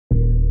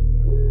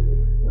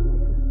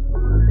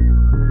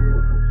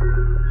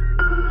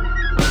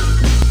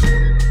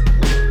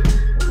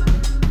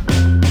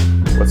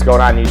What's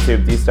going on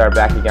YouTube? DSTAR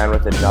back again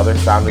with another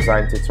sound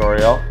design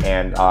tutorial,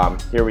 and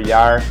here we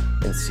are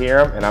in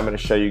Serum, and I'm going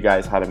to show you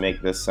guys how to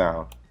make this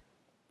sound.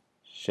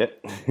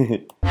 Shit.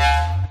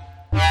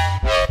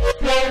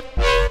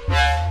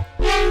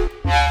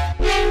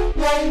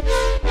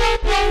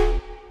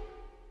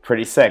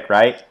 Pretty sick,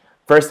 right?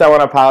 First, I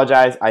want to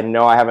apologize. I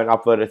know I haven't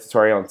uploaded a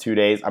tutorial in 2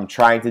 days. I'm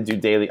trying to do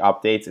daily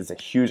updates. It's a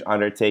huge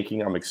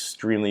undertaking. I'm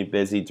extremely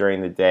busy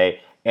during the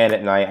day and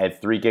at night. I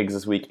had 3 gigs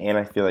this week, and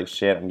I feel like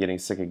shit. I'm getting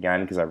sick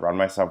again because I run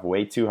myself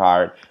way too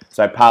hard.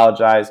 So I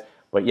apologize.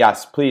 But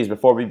yes, please,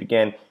 before we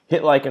begin,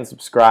 hit like and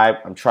subscribe.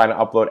 I'm trying to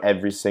upload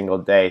every single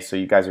day, so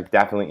you guys are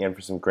definitely in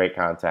for some great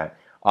content.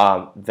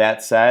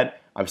 That said,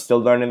 I'm still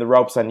learning the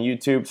ropes on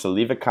YouTube, so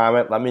leave a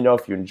comment. Let me know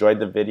if you enjoyed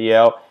the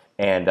video.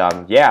 And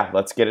yeah,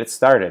 let's get it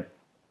started.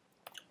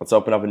 Let's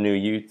open up a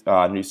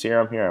new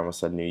Serum here. I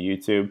almost said new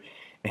YouTube.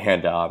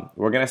 And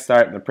we're going to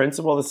start. The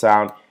principle of the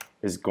sound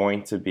is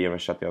going to be, I'm going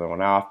to shut the other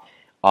one off,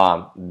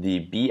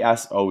 the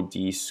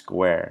BSOD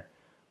square.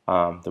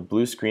 The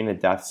blue screen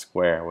of death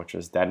square, which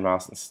was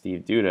Deadmau5 and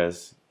Steve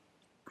Duda's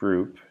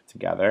group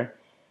together.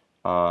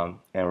 And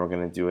we're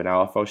going to do an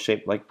LFO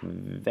shape like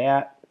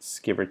that,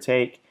 give or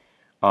take.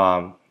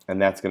 And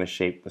that's going to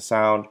shape the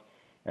sound.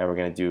 And we're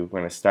going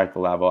to start the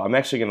level. I'm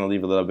actually going to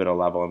leave a little bit of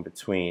level in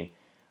between.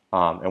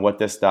 And what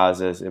this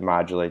does is it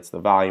modulates the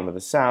volume of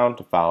the sound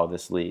to follow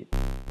this lead.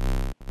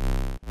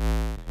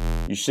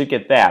 You should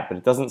get that, but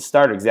it doesn't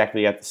start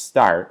exactly at the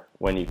start.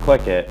 When you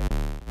click it,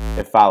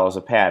 it follows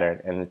a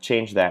pattern. And to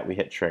change that, we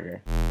hit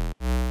trigger.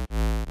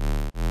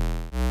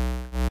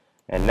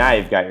 And now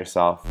you've got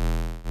yourself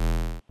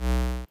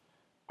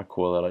a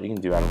cool little, you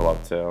can do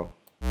envelope too.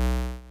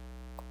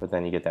 But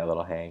then you get that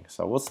little hang.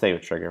 So we'll stay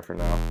with trigger for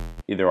now.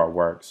 Either or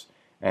works.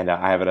 And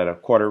I have it at a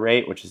quarter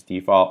rate, which is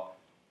default.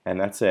 And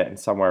that's it, and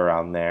somewhere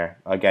around there.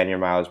 Again, your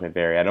mileage may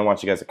vary. I don't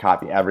want you guys to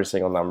copy every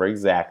single number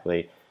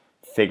exactly.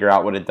 Figure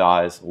out what it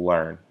does,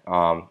 learn.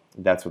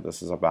 That's what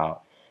this is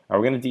about. Now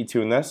we're going to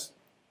detune this.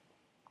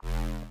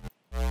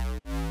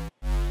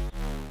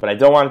 But I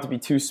don't want it to be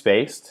too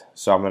spaced,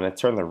 so I'm going to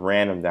turn the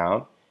random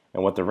down.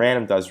 And what the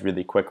random does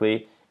really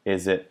quickly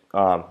is it,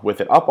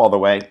 with it up all the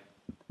way,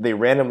 they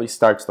randomly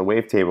starts the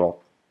wavetable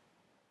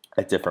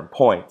at different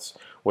points,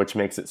 which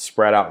makes it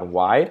spread out and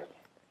wide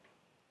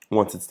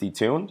once it's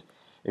detuned.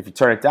 If you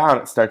turn it down,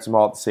 it starts them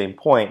all at the same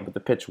point, but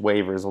the pitch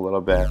wavers a little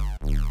bit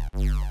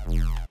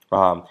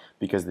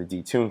because the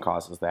detune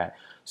causes that.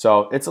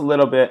 So it's a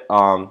little bit,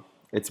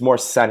 it's more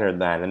centered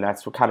then, and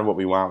that's kind of what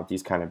we want with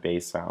these kind of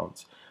bass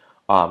sounds.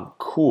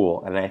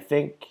 Cool, and I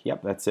think,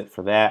 yep, that's it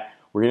for that.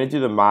 We're gonna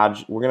do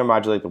we're gonna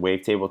modulate the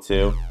wavetable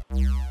too,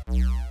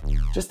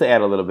 just to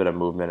add a little bit of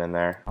movement in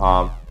there.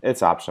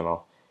 It's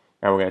optional.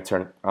 And we're gonna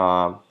turn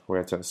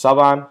the sub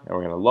on, and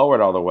we're gonna lower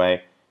it all the way,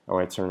 and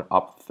we're gonna turn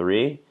up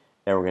 3.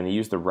 And we're going to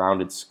use the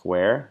rounded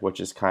square, which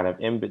is kind of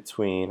in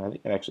between. I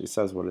think it actually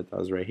says what it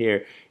does right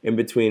here. In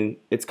between,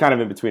 it's kind of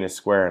in between a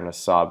square and a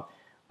sub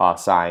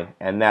sign,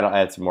 and that'll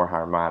add some more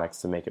harmonics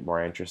to make it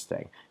more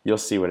interesting. You'll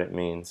see what it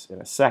means in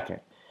a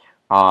second.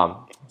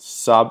 Sub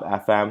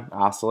FM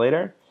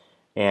oscillator,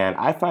 and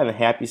I find the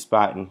happy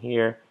spot in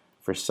here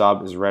for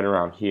sub is right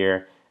around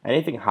here.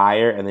 Anything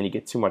higher, and then you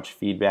get too much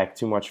feedback,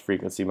 too much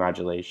frequency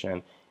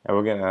modulation, and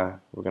we're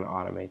gonna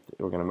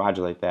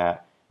modulate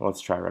that. And let's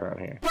try right around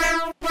here.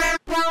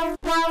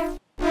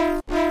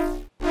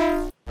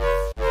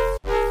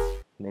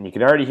 And you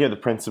can already hear the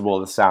principle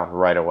of the sound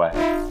right away.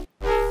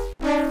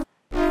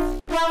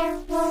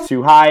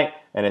 Too high,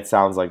 and it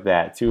sounds like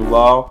that. Too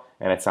low,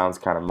 and it sounds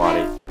kind of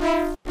muddy.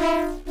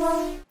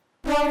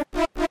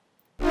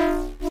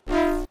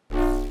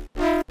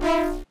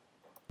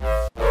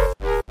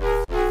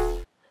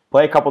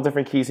 Play a couple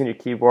different keys in your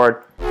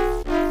keyboard.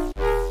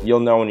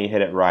 You'll know when you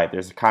hit it right.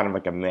 There's kind of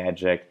like a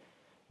magic,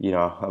 you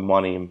know, a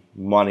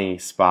money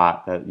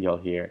spot that you'll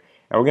hear.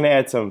 And we're going to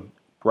add some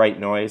bright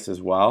noise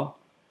as well.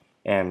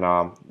 And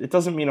it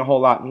doesn't mean a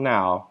whole lot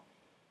now,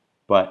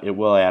 but it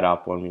will add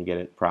up when we get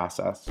it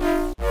processed.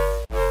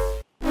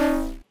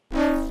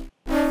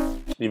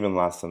 Even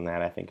less than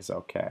that, I think, is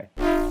okay.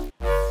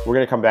 We're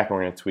going to come back and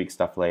we're going to tweak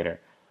stuff later.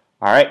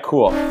 All right,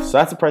 cool. So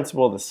that's the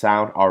principle of the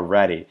sound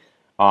already.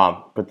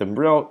 But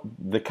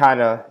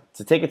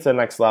to take it to the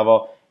next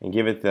level and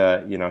give it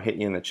the, you know, hit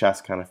you in the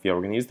chest kind of feel,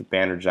 we're going to use the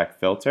band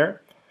reject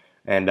filter.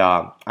 And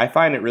I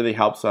find it really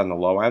helps on the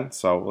low end.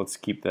 So let's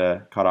keep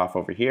the cutoff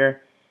over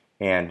here.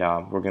 And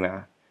we're going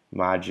to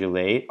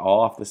modulate all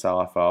off this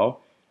LFO.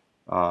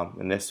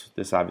 And this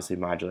obviously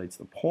modulates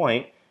the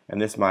point. And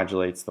this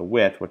modulates the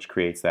width, which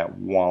creates that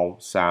wow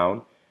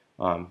sound.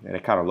 And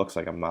it kind of looks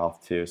like a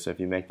mouth too. So if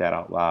you make that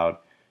out loud,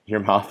 your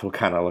mouth will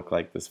kind of look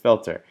like this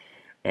filter.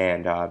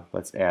 And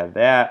let's add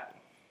that.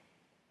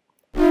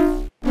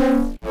 And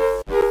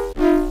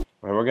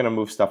we're going to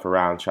move stuff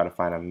around, try to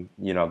find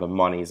the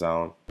money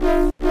zone.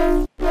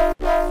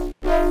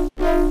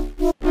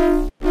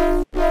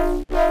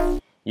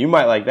 You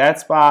might like that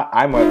spot,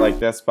 I might like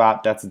this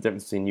spot. That's the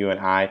difference between you and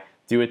I.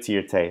 Do it to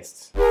your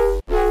tastes.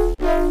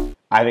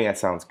 I think that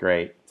sounds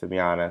great, to be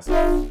honest.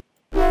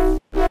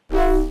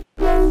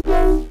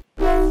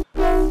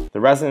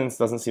 The resonance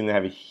doesn't seem to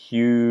have a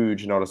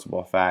huge noticeable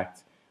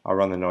effect. I'll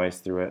run the noise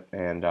through it,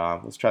 and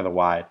let's try the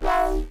wide.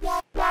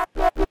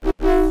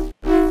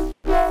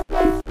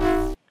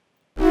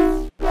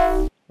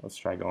 Let's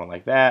try going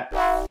like that.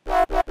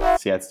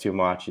 See, that's too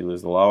much. You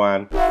lose the low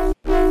end. I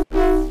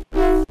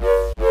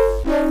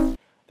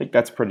think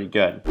that's pretty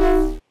good.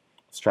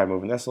 Let's try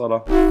moving this a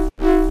little.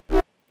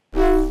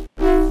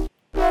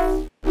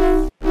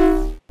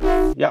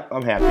 Yep,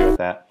 I'm happy with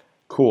that.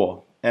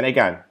 Cool. And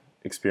again,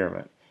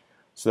 experiment.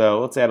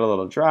 So let's add a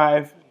little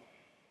drive.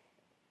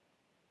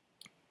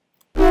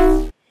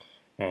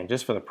 And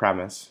just for the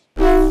premise,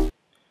 let's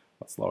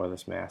lower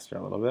this master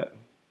a little bit.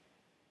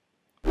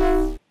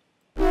 Alright,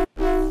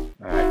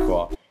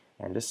 cool.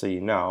 And just so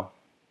you know,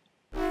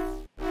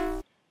 ooh,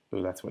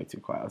 that's way too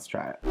quiet. Let's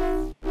try it.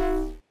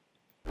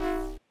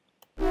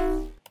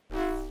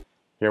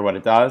 Hear what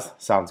it does?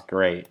 Sounds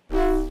great.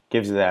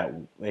 Gives you that,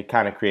 it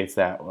kind of creates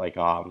that like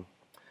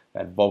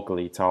that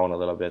vocally tone a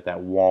little bit,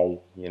 that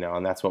whoa, you know,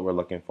 and that's what we're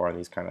looking for in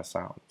these kind of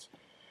sounds.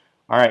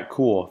 Alright,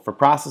 cool. For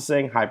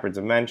processing,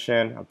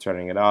 hyperdimension, I'm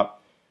turning it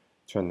up.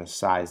 Turn the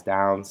size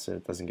down so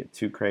it doesn't get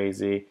too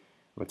crazy. I'm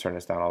going to turn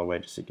this down all the way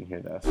just so you can hear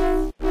this.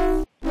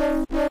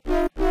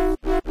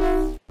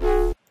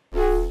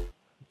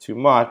 Too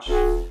much.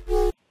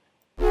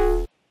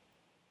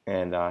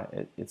 And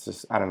it's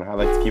just, I don't know, I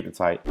like to keep it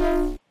tight.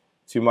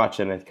 Too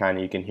much and it kind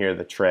of, you can hear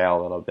the trail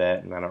a little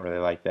bit, and I don't really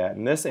like that.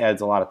 And this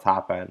adds a lot of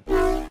top end,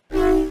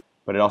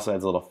 but it also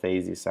adds a little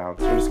phasey sound.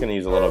 So we're just going to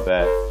use a little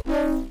bit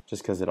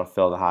just because it'll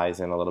fill the highs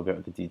in a little bit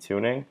with the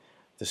detuning.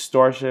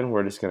 Distortion,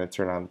 we're just going to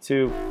turn on the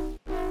tube.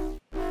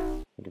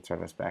 We can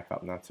turn this back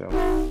up now too.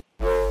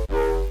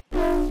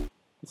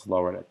 Let's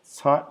lower it a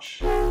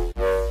touch.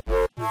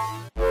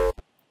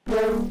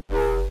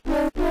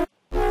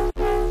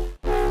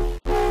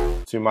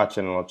 Too much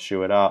and it'll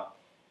chew it up.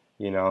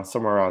 You know,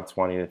 somewhere around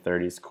 20 to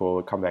 30 is cool.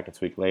 We'll come back and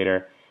tweak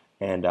later.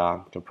 And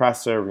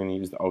compressor, we're going to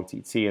use the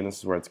OTT, and this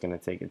is where it's going to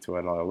take it to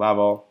another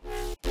level.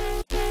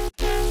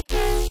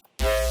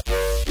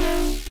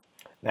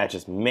 That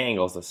just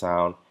mangles the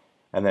sound.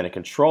 And then to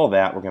control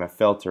that, we're going to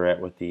filter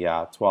it with the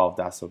 12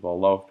 decibel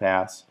low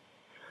pass.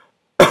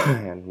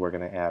 And we're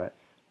going to add it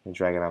and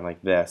drag it on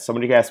like this.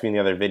 Somebody asked me in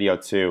the other video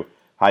too,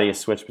 how do you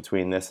switch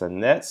between this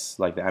and this,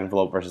 like the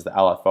envelope versus the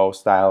LFO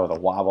style or the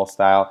wobble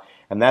style?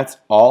 And that's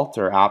Alt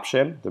or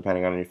Option,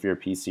 depending on if you're a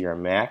PC or a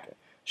Mac.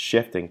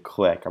 Shift and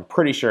click. I'm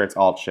pretty sure it's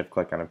Alt, Shift,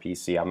 click on a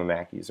PC. I'm a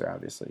Mac user,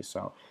 obviously.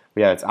 So,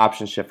 but yeah, it's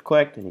Option, Shift,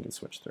 click, and you can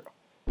switch through.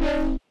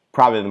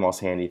 Probably the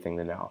most handy thing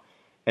to know.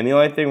 And the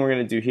only thing we're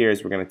going to do here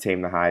is we're going to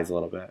tame the highs a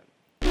little bit.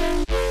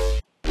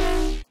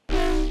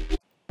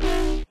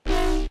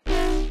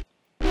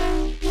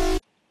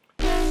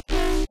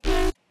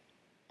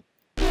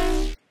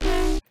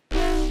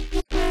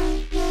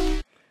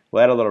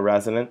 We'll add a little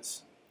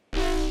resonance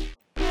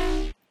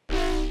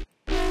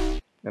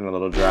and a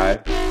little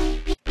drive.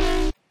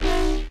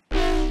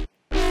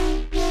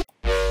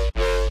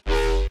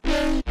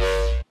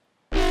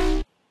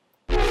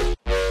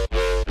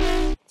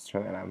 Let's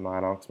turn that on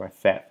mono because my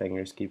fat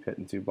fingers keep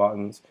hitting two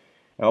buttons.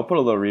 And I'll put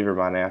a little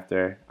reverb on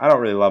after. I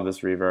don't really love this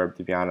reverb,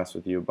 to be honest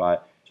with you,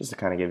 but just to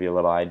kind of give you a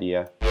little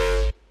idea.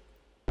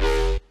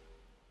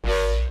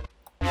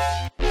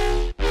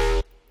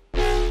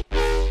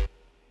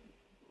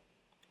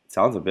 It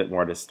sounds a bit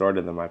more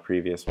distorted than my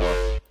previous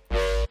one,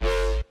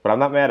 but I'm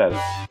not mad at it.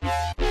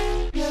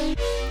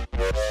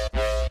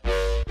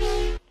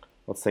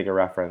 Let's take a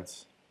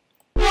reference.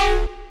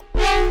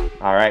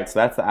 Alright, so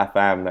that's the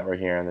FM that we're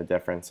hearing the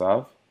difference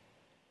of.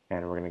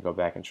 And we're going to go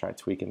back and try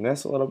tweaking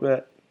this a little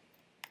bit.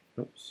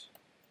 Oops.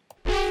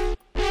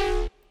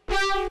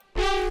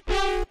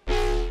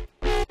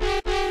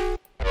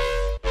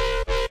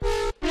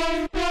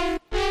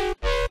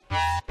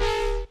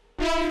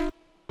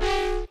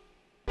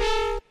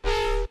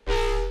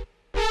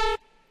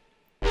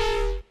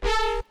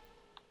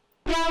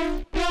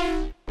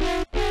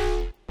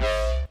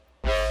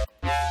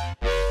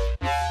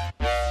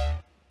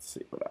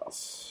 See what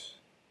else.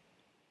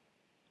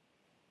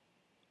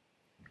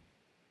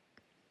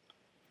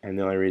 And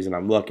the only reason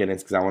I'm looking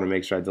is because I want to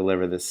make sure I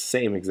deliver the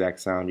same exact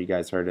sound you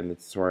guys heard in the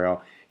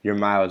tutorial. Your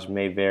mileage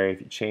may vary.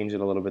 If you change it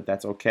a little bit,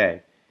 that's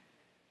okay.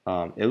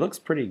 It looks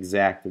pretty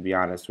exact, to be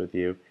honest with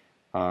you.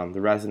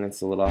 The resonance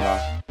is a little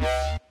high.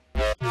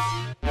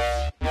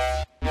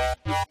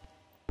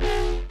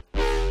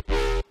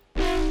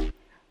 Let's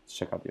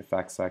check out the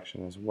effects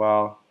section as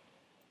well.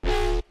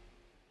 And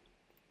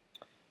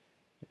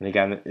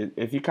again,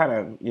 if you kind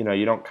of,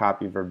 you don't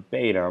copy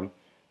verbatim,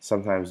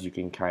 sometimes you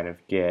can kind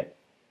of get,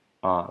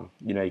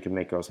 you can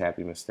make those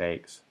happy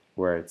mistakes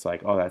where it's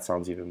like, oh, that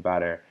sounds even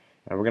better.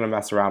 And we're going to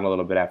mess around a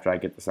little bit after I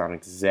get the sound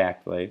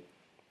exactly.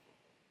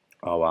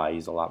 Oh, wow, I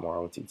use a lot more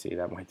OTT.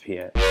 That might be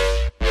it.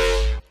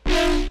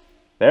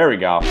 There we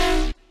go.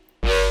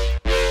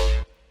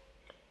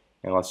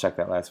 And let's check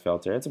that last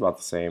filter. It's about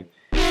the same.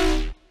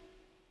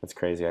 That's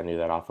crazy. I knew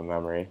that off of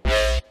memory.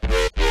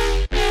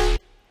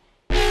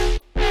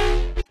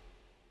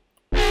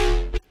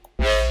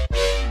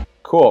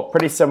 Cool,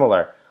 pretty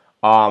similar.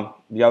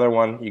 The other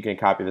one, you can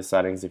copy the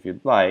settings if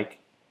you'd like.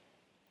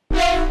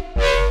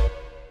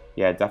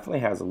 Yeah, it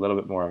definitely has a little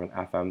bit more of an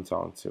FM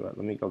tone to it.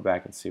 Let me go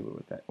back and see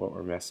what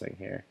we're missing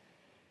here.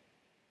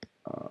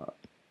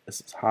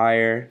 This is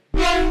higher.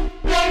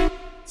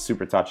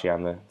 Super touchy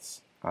on the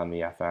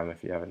FM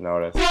if you haven't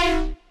noticed.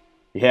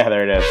 Yeah,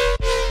 there it is.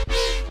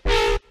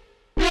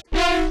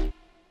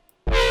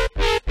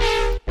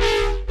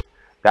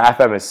 The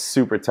FM is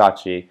super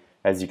touchy.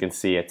 As you can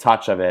see, a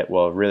touch of it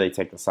will really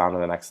take the sound to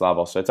the next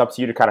level. So it's up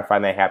to you to kind of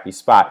find that happy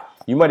spot.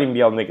 You might even be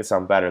able to make it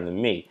sound better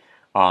than me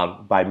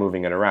by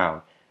moving it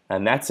around.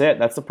 And that's it.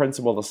 That's the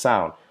principle of the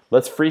sound.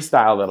 Let's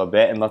freestyle a little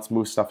bit and let's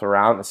move stuff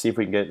around and see if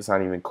we can get it to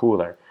sound even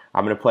cooler.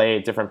 I'm going to play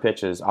different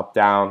pitches, up,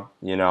 down,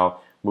 you know,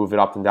 move it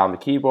up and down the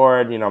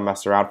keyboard, you know,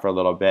 mess around for a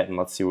little bit, and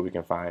let's see what we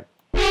can find.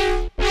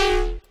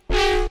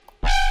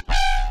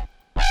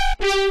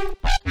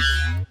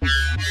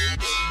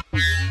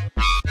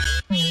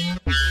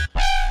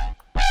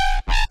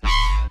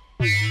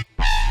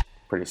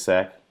 Pretty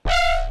sick.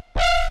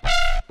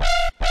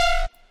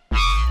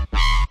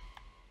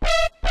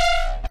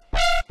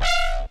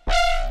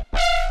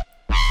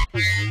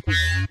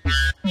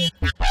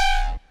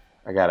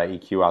 I gotta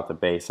EQ out the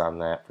bass on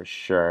that for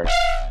sure.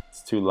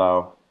 It's too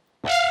low.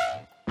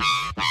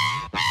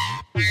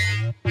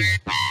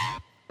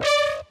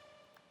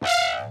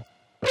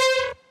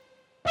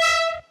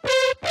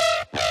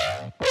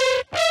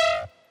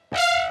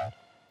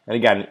 And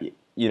again,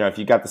 you know, if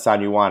you got the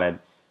sound you wanted,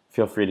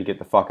 feel free to get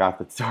the fuck out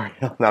the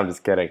tutorial. No, I'm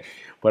just kidding.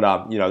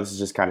 But you know, this is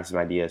just kind of some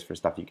ideas for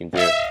stuff you can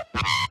do.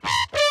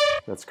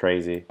 That's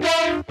crazy.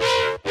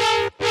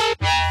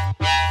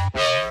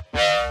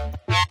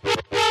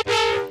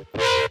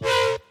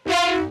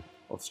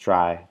 Let's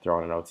try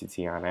throwing an OTT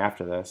on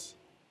after this.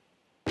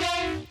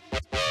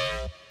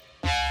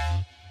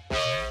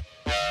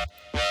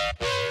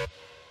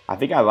 I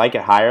think I like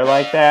it higher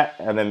like that,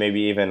 and then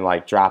maybe even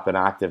like drop an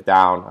octave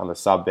down on the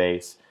sub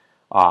bass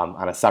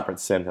on a separate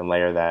synth and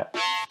layer that.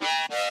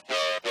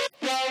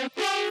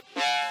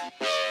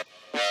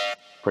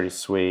 Pretty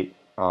sweet.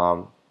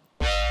 That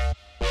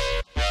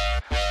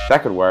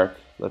could work.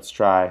 Let's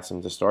try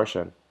some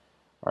distortion.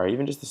 Or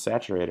even just a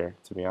saturator,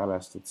 to be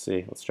honest. Let's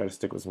see. Let's try to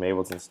stick with some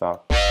Ableton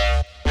stuff.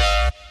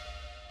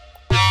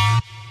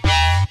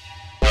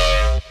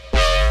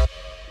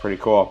 Pretty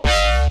cool.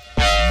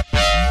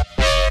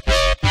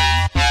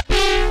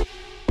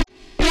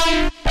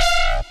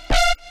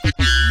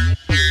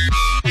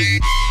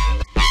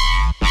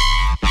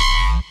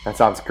 That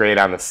sounds great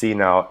on the C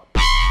note.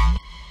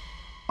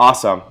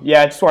 Awesome.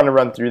 Yeah, I just wanted to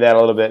run through that a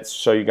little bit to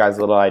show you guys a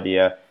little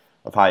idea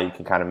of how you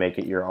can kind of make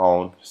it your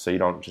own so you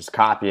don't just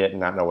copy it and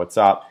not know what's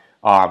up.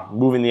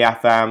 Moving the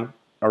FM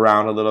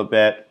around a little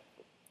bit,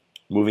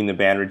 moving the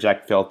band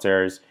reject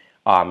filters,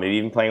 maybe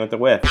even playing with the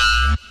width.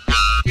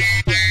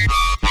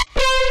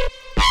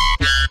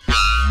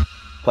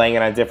 Playing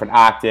it on different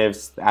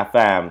octaves, the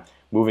FM,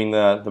 moving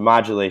the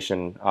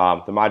modulation,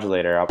 the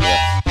modulator up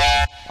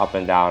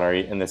and down, or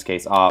in this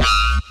case up.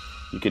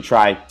 You could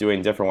try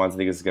doing different ones. I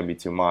think this is going to be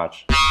too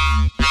much.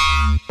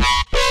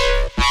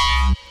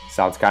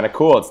 Sounds kind of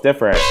cool. It's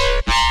different.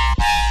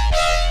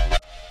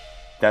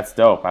 That's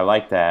dope. I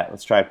like that.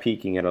 Let's try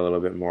peaking it a little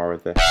bit more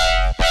with it.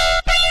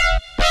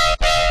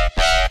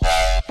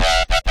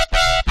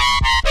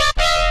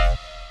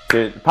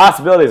 Dude, the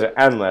possibilities are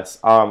endless.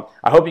 I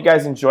hope you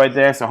guys enjoyed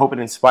this. I hope it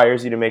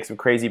inspires you to make some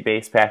crazy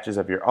bass patches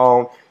of your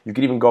own. You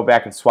could even go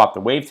back and swap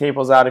the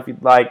wavetables out if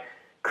you'd like.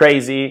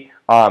 Crazy.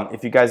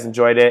 If you guys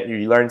enjoyed it,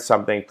 you learned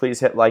something, please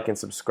hit like and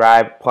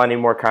subscribe. Plenty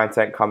more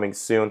content coming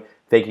soon.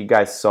 Thank you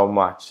guys so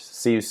much.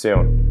 See you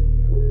soon.